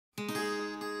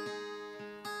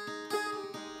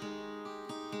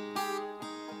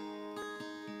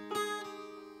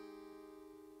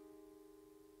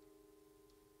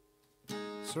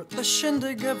So at the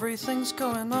shindig everything's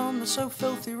going on, they're so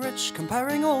filthy rich,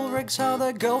 comparing all rigs how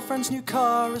their girlfriend's new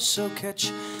car is so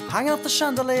kitsch. Hanging off the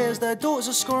chandeliers, their daughters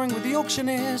are scoring with the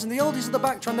auctioneers, and the oldies at the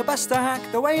back trying their best to hack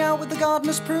their way out with the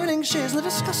gardeners pruning shears, and they're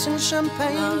discussing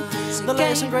champagne, the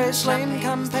latest and greatest lame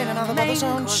campaign, and how the mother's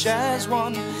own shares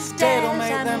one day it'll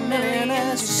make them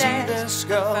millionaires. You see this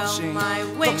girl, she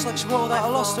looks like she wore that I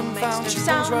lost and found. She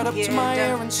pulls right up to my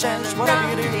ear and says,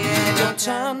 whatever you do, don't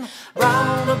turn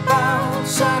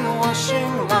roundabouts and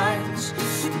washing lines,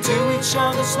 do each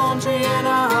other's laundry in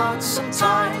our hearts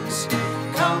sometimes.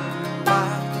 Come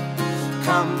back,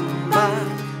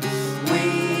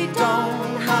 we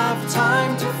don't have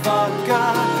time to fuck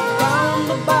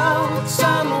roundabouts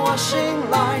and washing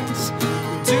lines,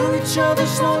 do each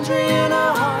other's laundry in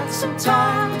our hearts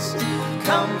sometimes.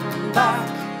 Come back,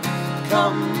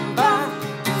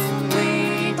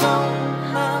 we don't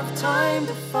have time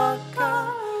to fuck.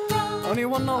 Only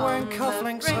one not wearing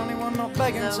cufflinks, only one not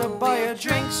begging to buy her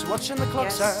drinks, watching the clock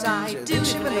sound.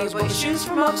 She knows what shoes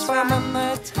from Oxfam, and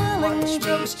they're telling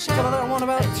jokes. Tell her that one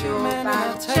about two men in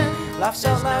a tent, laughs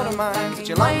out loud of mine. Did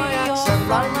you like my accent?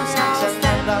 Like my accent?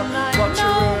 And I'll watch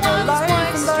her ruin her life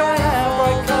and dye her hair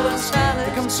bright colours,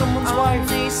 become someone's wife,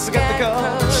 forget the girl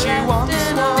she once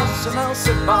was, and I'll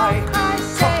sit by,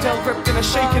 cocktail gripped in a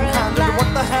shaking hand, and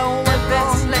what the hell went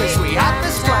wrong? 'Cause we had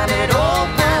this plan, it all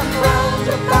went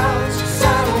roundabouts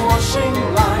and washing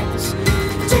lines,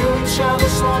 do each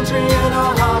other's laundry in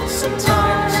our hearts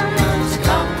sometimes.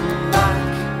 Come back,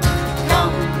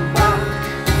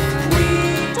 we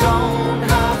don't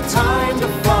have time to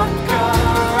fuck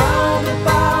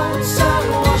roundabouts and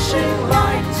washing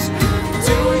lines,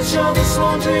 do each other's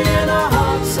laundry in our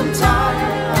hearts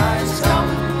sometimes. Come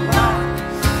back,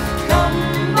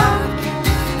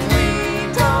 we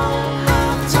don't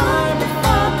have time to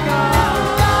fuck.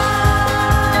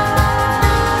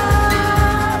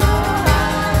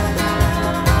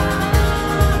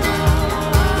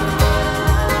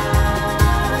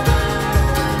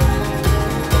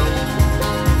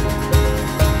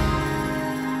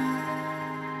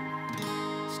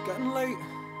 It's getting late,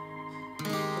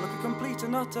 like a complete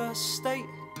and utter state.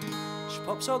 She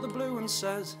pops out the blue and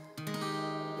says,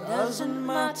 doesn't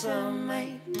matter,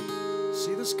 mate.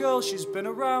 See this girl, she's been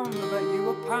around, I bet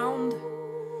you £1.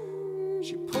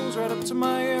 She pulls right up to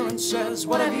my ear and says,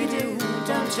 whatever you do,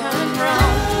 don't turn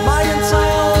round. My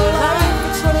entire life,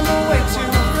 it's running away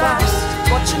too fast,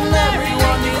 watching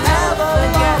everyone you ever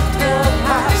loved go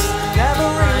past, never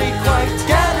really quite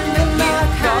getting the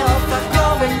knack of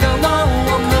going along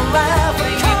on the left.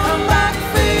 But you come back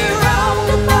for your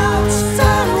roundabouts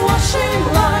and washing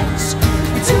lines,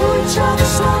 we do each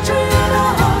other's laundry in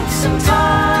our hearts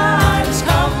sometimes.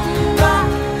 Come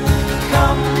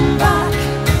back,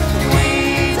 we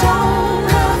don't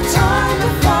have time to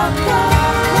fuck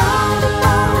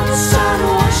roundabouts and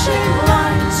washing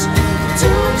lines,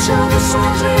 do each other's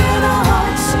laundry in our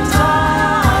hearts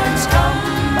sometimes. Come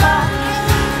back,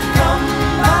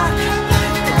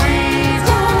 we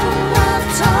don't have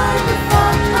time to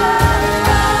fuck.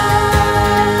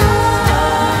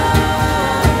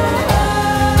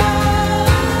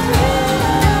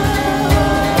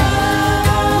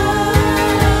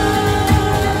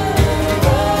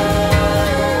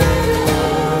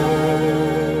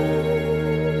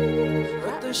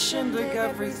 At the shindig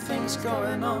everything's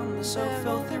going on, they're so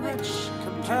filthy rich,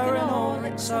 comparing all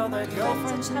rigs how their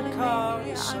girlfriend's new car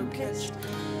is so kitsch.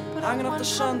 Hanging off the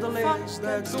chandeliers,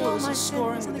 their daughters are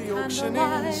scoring with the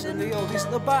auctioneers, and the oldies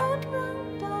at the back,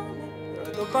 they're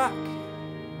at the back.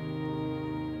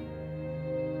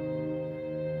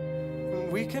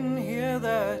 And we can hear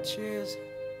their cheers.